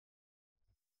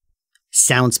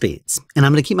sound speeds. And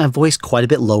I'm going to keep my voice quite a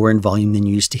bit lower in volume than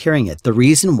you're used to hearing it. The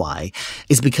reason why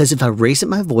is because if I raise up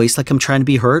my voice like I'm trying to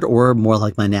be heard or more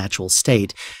like my natural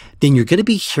state, then you're going to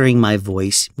be hearing my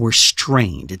voice more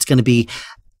strained. It's going to be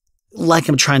like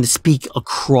I'm trying to speak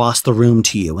across the room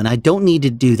to you. And I don't need to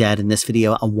do that in this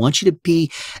video. I want you to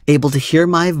be able to hear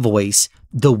my voice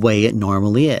the way it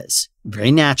normally is,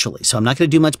 very naturally. So I'm not going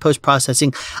to do much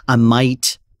post-processing. I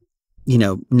might,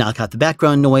 knock out the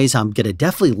background noise. I'm going to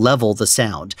definitely level the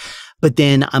sound. But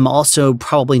then I'm also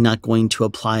probably not going to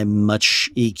apply much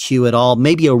EQ at all.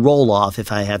 Maybe a roll off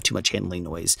if I have too much handling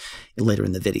noise later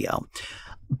in the video.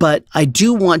 But I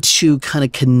do want to kind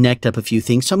of connect up a few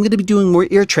things. So I'm going to be doing more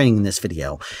ear training in this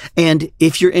video. And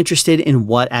if you're interested in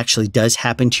what actually does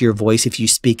happen to your voice, if you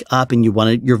speak up and you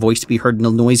want your voice to be heard in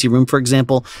a noisy room, for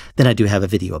example, then I do have a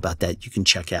video about that you can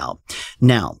check out.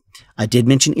 Now, I did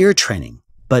mention ear training.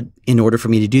 But in order for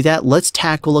me to do that, let's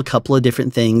tackle a couple of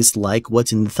different things like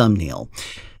what's in the thumbnail.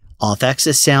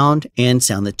 Off-axis sound and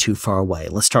sound that's too far away.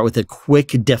 Let's start with a quick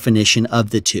definition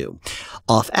of the two.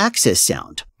 Off-axis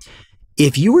sound.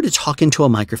 If you were to talk into a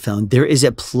microphone, there is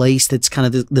a place that's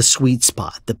kind of the sweet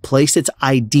spot, the place that's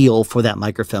ideal for that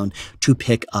microphone to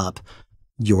pick up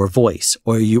your voice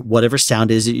or whatever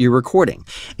sound is that you're recording.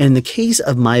 And in the case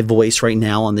of my voice right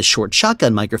now on this short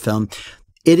shotgun microphone,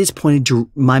 it is pointed to,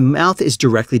 my mouth is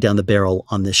directly down the barrel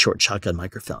on this short shotgun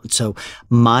microphone. So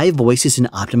my voice is in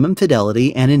optimum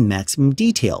fidelity and in maximum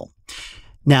detail.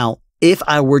 Now, if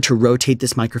I were to rotate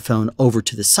this microphone over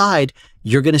to the side,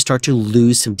 you're going to start to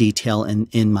lose some detail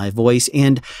in my voice.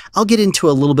 And I'll get into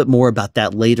a little bit more about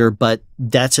that later, but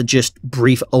that's a just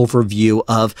brief overview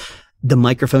of the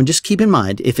microphone. Just keep in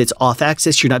mind, if it's off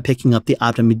axis, you're not picking up the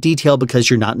optimum detail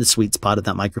because you're not in the sweet spot of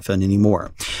that microphone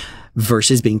anymore.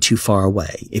 Versus being too far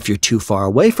away. If you're too far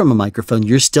away from a microphone,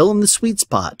 you're still in the sweet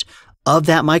spot of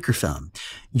that microphone.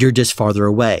 You're just farther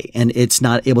away and it's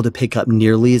not able to pick up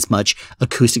nearly as much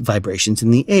acoustic vibrations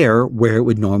in the air where it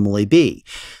would normally be.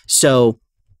 So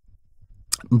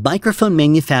microphone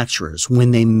manufacturers,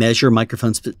 when they measure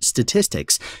microphone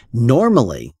statistics,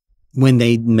 normally when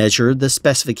they measure the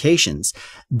specifications,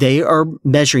 they are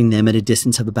measuring them at a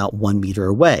distance of about 1 meter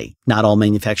away. Not all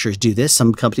manufacturers do this.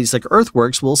 Some companies like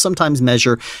Earthworks will sometimes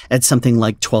measure at something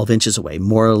like 12 inches away,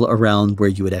 more around where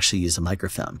you would actually use a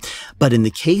microphone. But in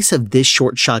the case of this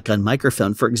short shotgun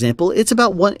microphone, for example, it's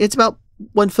about 1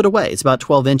 foot away. It's about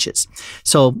 12 inches.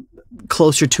 So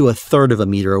closer to 1/3 of a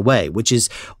meter away, which is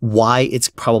why it's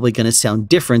probably going to sound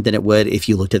different than it would if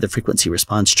you looked at the frequency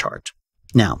response chart.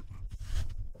 Now,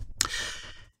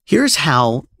 here's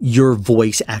how your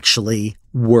voice actually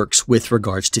works with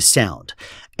regards to sound.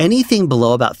 Anything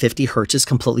below about 50 hertz is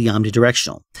completely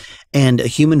omnidirectional. And a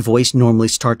human voice normally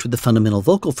starts with the fundamental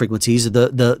vocal frequencies,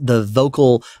 the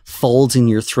vocal folds in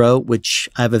your throat, which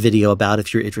I have a video about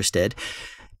if you're interested.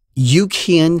 You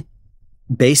can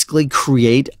basically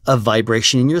create a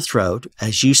vibration in your throat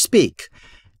as you speak.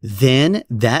 Then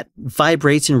that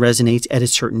vibrates and resonates at a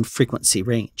certain frequency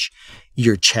range.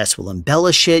 Your chest will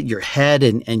embellish it, your head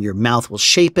and your mouth will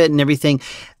shape it and everything.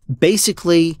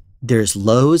 Basically, there's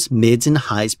lows, mids, and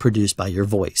highs produced by your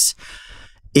voice.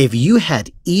 If you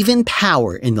had even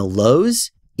power in the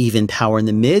lows, even power in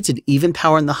the mids, and even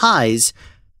power in the highs,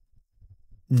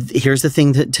 here's the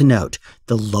thing to note.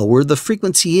 The lower the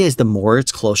frequency is, the more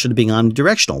it's closer to being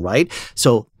omnidirectional, right?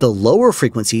 So the lower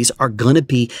frequencies are going to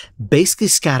be basically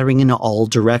scattering in all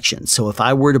directions. So if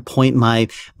I were to point my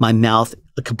mouth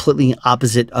completely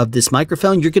opposite of this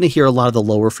microphone, you're going to hear a lot of the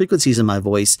lower frequencies in my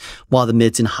voice while the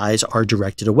mids and highs are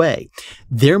directed away.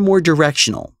 They're more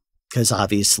directional because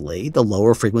obviously the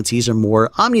lower frequencies are more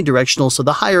omnidirectional. So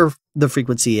the higher the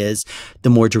frequency is,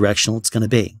 the more directional it's going to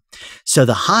be. So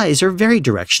the highs are very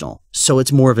directional. So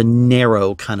it's more of a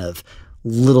narrow kind of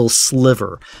little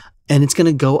sliver, and it's going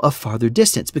to go a farther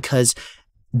distance because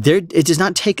it does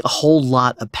not take a whole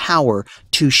lot of power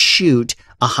to shoot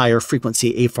a higher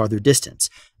frequency a farther distance.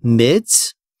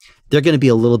 Mids, they're going to be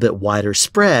a little bit wider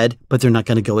spread, but they're not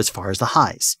going to go as far as the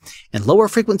highs. And lower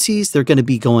frequencies, they're going to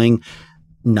be going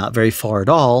not very far at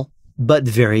all, but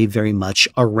very, very much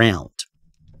around.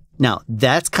 Now,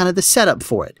 that's kind of the setup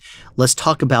for it. Let's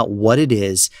talk about what it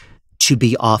is to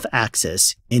be off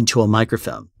axis into a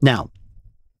microphone. Now,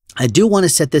 I do want to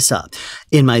set this up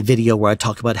in my video where I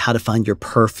talk about how to find your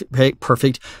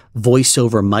perfect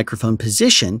voiceover microphone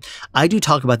position. I do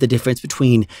talk about the difference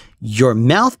between your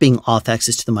mouth being off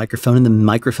axis to the microphone and the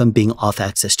microphone being off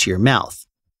axis to your mouth.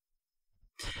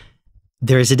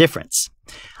 There is a difference.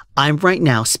 I'm right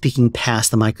now speaking past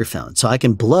the microphone, so I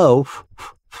can blow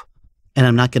and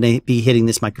I'm not going to be hitting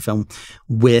this microphone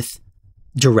with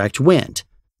direct wind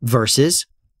versus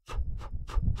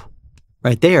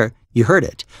Right there, you heard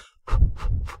it.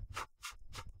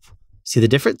 See the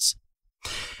difference?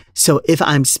 So if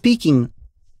I'm speaking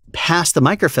past the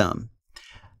microphone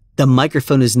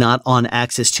is not on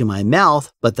axis to my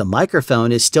mouth, but the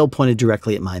microphone is still pointed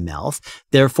directly at my mouth.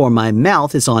 Therefore, my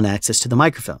mouth is on axis to the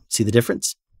microphone. See the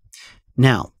difference?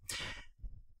 Now,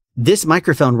 this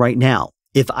microphone right now,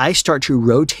 if I start to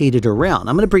rotate it around,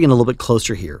 I'm going to bring it a little bit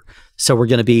closer here. So we're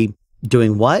going to be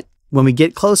doing what? When we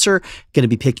get closer, going to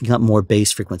be picking up more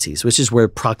bass frequencies, which is where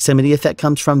proximity effect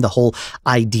comes from. The whole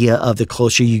idea of the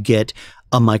closer you get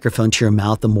a microphone to your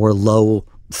mouth, the more low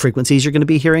frequencies you're going to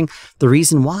be hearing. The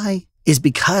reason why is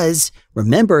because,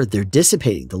 remember, they're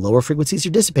dissipating. The lower frequencies are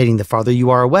dissipating the farther you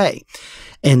are away.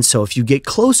 And so if you get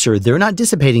closer, they're not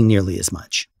dissipating nearly as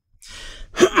much.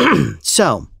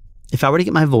 So if I were to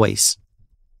get my voice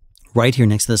right here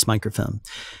next to this microphone,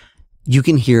 you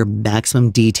can hear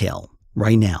maximum detail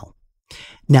right now.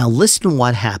 Now listen to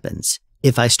what happens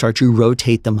if I start to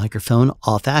rotate the microphone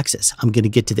off axis. I'm going to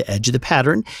get to the edge of the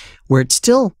pattern where it's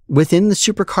still within the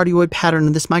supercardioid pattern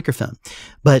of this microphone.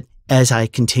 But as I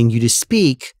continue to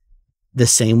speak the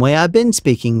same way I've been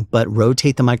speaking, but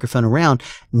rotate the microphone around,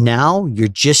 now you're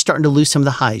just starting to lose some of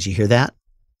the highs. You hear that?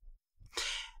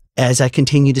 As I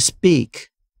continue to speak,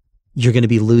 you're going to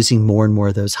be losing more and more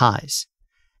of those highs.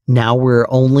 Now we're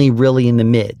only really in the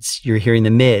mids. You're hearing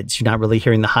the mids. You're not really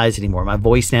hearing the highs anymore. My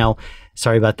voice now,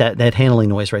 sorry about that handling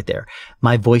noise right there.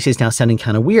 My voice is now sounding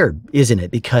kind of weird, isn't it?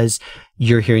 Because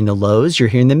you're hearing the lows, you're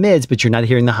hearing the mids, but you're not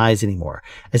hearing the highs anymore.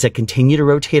 As I continue to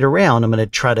rotate around, I'm going to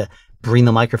try to bring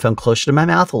the microphone closer to my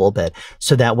mouth a little bit.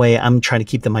 So that way I'm trying to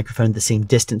keep the microphone the same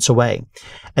distance away.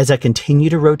 As I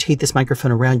continue to rotate this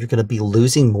microphone around, you're going to be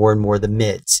losing more and more of the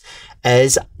mids.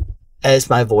 As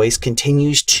my voice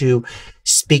continues to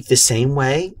speak the same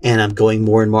way and I'm going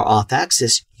more and more off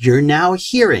axis, you're now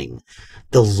hearing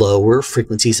the lower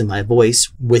frequencies of my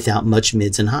voice without much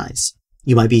mids and highs.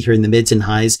 You might be hearing the mids and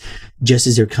highs just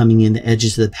as they're coming in the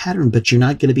edges of the pattern, but you're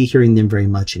not going to be hearing them very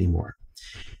much anymore.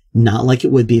 Not like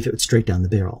it would be if it was straight down the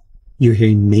barrel. You're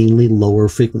hearing mainly lower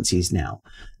frequencies now.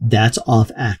 That's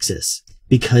off axis,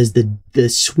 because the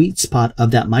sweet spot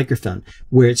of that microphone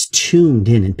where it's tuned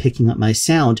in and picking up my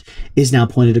sound is now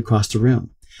pointed across the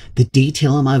room. The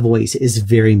detail in my voice is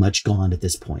very much gone at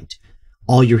this point.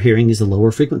 All you're hearing is the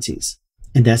lower frequencies.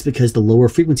 And that's because the lower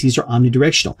frequencies are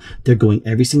omnidirectional. They're going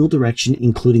every single direction,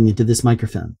 including into this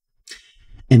microphone.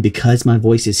 And because my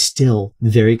voice is still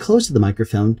very close to the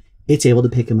microphone, it's able to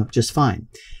pick them up just fine.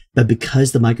 But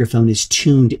because the microphone is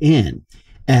tuned in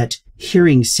at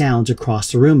hearing sounds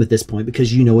across the room at this point,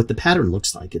 because you know what the pattern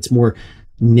looks like. It's more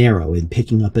narrow and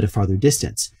picking up at a farther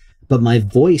distance. But my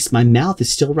voice, my mouth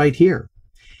is still right here.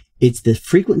 It's the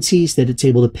frequencies that it's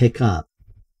able to pick up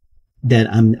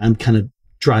that I'm kind of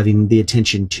driving the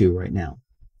attention to right now.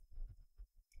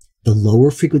 The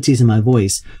lower frequencies in my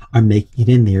voice are making it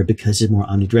in there because it's more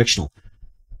omnidirectional.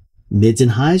 Mids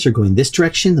and highs are going this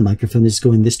direction. The microphone is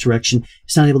going this direction.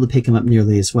 It's not able to pick them up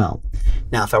nearly as well.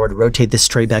 Now, if I were to rotate this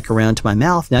straight back around to my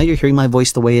mouth, now you're hearing my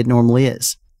voice the way it normally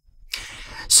is.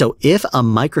 So if a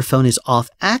microphone is off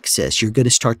axis, you're going to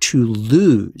start to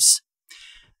lose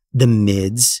the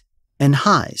mids and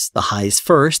highs. The highs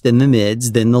first, then the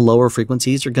mids, then the lower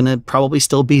frequencies are going to probably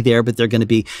still be there, but they're going to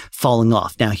be falling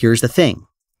off. Now, here's the thing.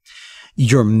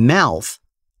 Your mouth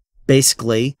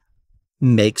basically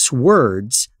makes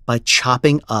words by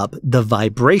chopping up the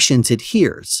vibrations it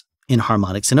hears in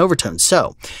harmonics and overtones.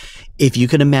 So if you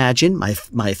can imagine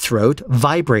my throat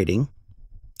vibrating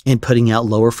and putting out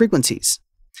lower frequencies,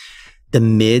 the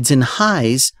mids and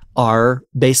highs are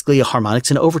basically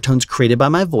harmonics and overtones created by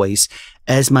my voice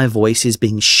as my voice is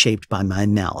being shaped by my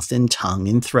mouth and tongue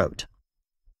and throat.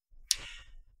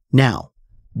 Now,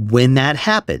 when that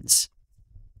happens,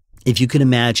 if you can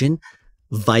imagine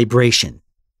vibration,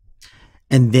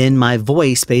 and then my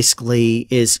voice basically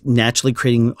is naturally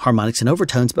creating harmonics and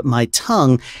overtones, but my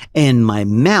tongue and my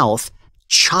mouth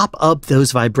chop up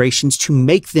those vibrations to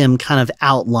make them kind of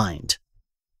outlined.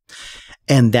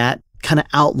 And that kind of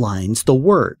outlines the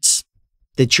words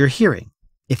that you're hearing,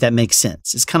 if that makes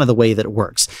sense. It's kind of the way that it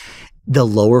works. The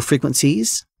lower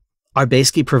frequencies are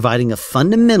basically providing a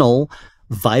fundamental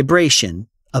vibration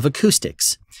of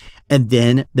acoustics. And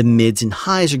then the mids and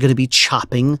highs are going to be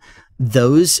chopping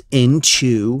those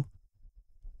into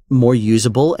more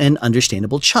usable and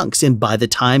understandable chunks. And by the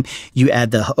time you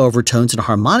add the overtones and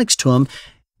harmonics to them,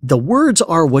 the words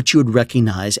are what you would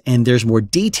recognize, and there's more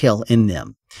detail in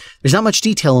them. There's not much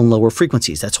detail in lower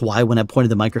frequencies. That's why when I pointed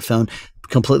the microphone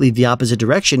completely the opposite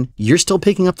direction, you're still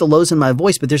picking up the lows in my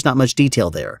voice, but there's not much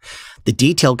detail there. The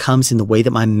detail comes in the way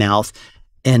that my mouth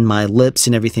and my lips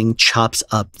and everything chops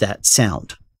up that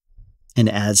sound. and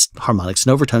adds harmonics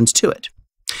and overtones to it.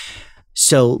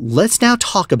 So let's now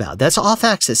talk about, that's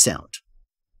off-axis sound.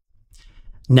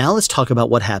 Now let's talk about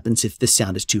what happens if the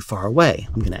sound is too far away.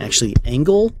 I'm going to actually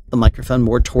angle the microphone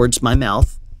more towards my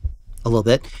mouth a little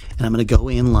bit, and I'm going to go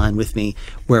in line with me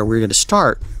where we're going to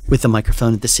start with the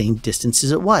microphone at the same distance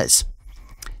as it was.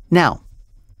 Now,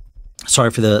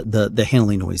 sorry for the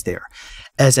handling noise there.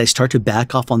 As I start to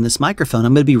back off on this microphone,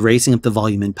 I'm going to be raising up the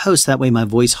volume in post. That way my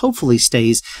voice hopefully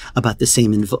stays about the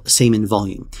same in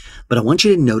volume. But I want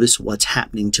you to notice what's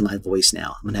happening to my voice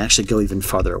now. I'm going to actually go even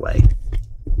farther away.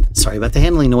 Sorry about the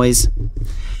handling noise.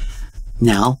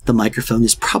 Now the microphone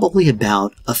is probably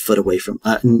about a foot away from,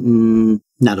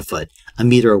 not a foot, a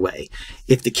meter away.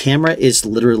 If the camera is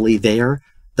literally there,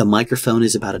 the microphone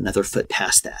is about another foot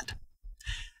past that.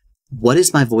 What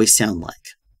does my voice sound like?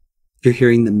 You're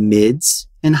hearing the mids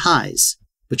and highs,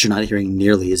 but you're not hearing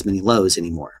nearly as many lows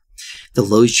anymore. The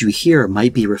lows you hear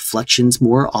might be reflections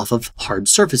more off of hard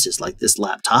surfaces like this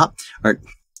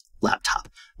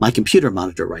my computer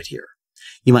monitor right here.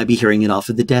 You might be hearing it off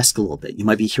of the desk a little bit. You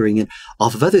might be hearing it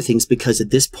off of other things because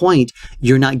at this point,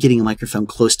 you're not getting a microphone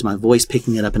close to my voice,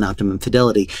 picking it up in optimum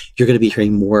fidelity. You're going to be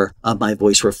hearing more of my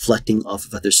voice reflecting off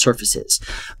of other surfaces.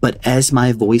 But as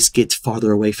my voice gets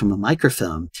farther away from a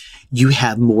microphone, you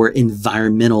have more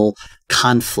environmental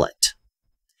conflict.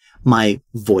 My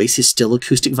voice is still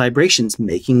acoustic vibrations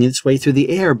making its way through the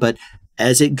air, but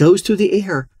as it goes through the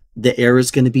air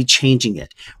is going to be changing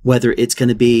it. Whether it's going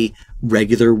to be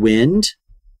regular wind,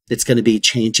 it's going to be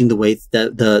changing the way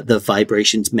the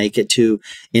vibrations make it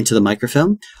into the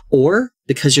microphone. Or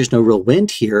because there's no real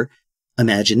wind here,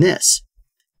 imagine this.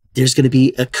 There's going to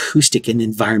be acoustic and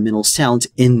environmental sounds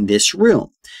in this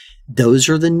room. Those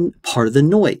are the part of the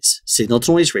noise, signal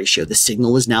to noise ratio. The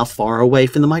signal is now far away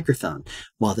from the microphone,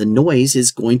 while the noise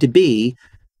is going to be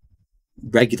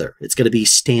regular. It's going to be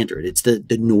standard. It's the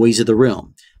noise of the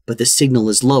room. But the signal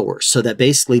is lower. So that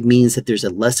basically means that there's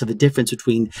a less of a difference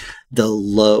between the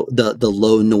low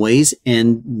noise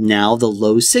and now the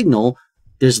low signal.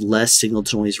 There's less signal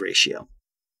to noise ratio.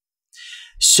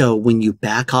 So when you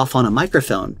back off on a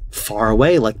microphone far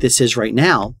away like this is right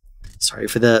now, sorry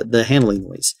for the handling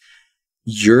noise,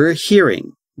 you're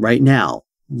hearing right now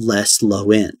less low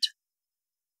end.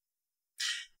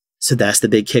 So that's the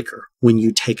big kicker. When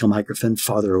you take a microphone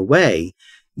farther away,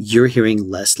 you're hearing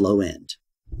less low end.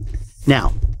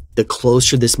 Now, the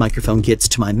closer this microphone gets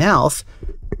to my mouth,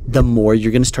 the more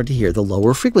you're going to start to hear the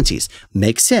lower frequencies.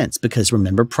 Makes sense because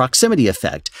remember proximity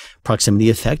effect. Proximity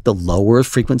effect, the lower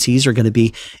frequencies are going to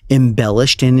be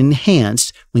embellished and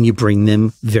enhanced when you bring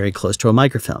them very close to a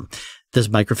microphone. This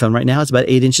microphone right now is about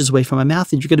 8 inches away from my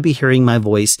mouth, and you're going to be hearing my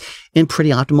voice in pretty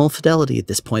optimal fidelity at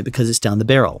this point because it's down the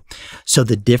barrel. So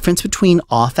the difference between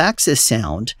off-axis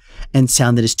sound and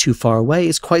sound that is too far away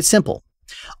is quite simple.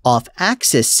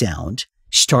 Off-axis sound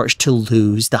starts to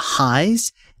lose the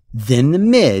highs, then the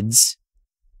mids,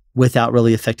 without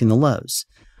really affecting the lows.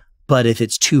 But if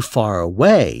it's too far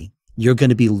away, you're going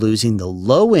to be losing the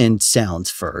low-end sounds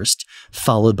first,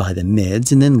 followed by the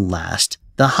mids, and then last,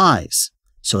 the highs.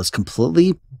 So it's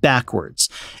completely backwards.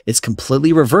 It's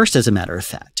completely reversed, as a matter of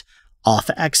fact.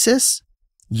 Off-axis,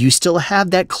 you still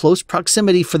have that close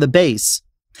proximity for the bass,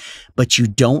 but you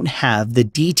don't have the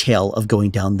detail of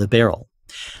going down the barrel.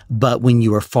 But when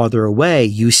you are farther away,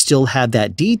 you still have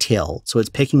that detail. So it's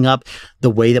picking up the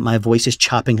way that my voice is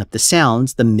chopping up the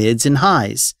sounds, the mids and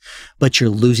highs, but you're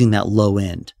losing that low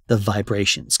end, the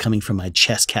vibrations coming from my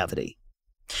chest cavity.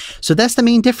 So that's the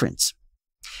main difference.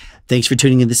 Thanks for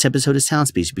tuning in this episode of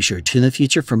Soundspeeds. Be sure to tune in the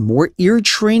future for more ear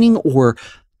training or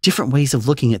different ways of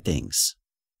looking at things.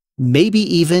 Maybe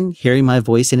even hearing my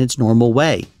voice in its normal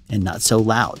way and not so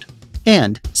loud.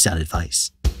 And sound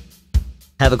advice.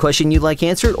 Have a question you'd like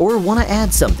answered or want to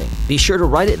add something? Be sure to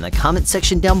write it in the comment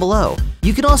section down below.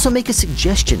 You can also make a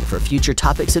suggestion for future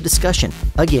topics of discussion.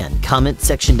 Again, comment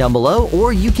section down below,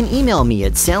 or you can email me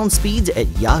at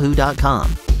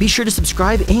soundspeeds@yahoo.com. Be sure to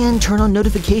subscribe and turn on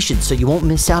notifications so you won't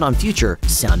miss out on future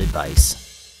sound advice.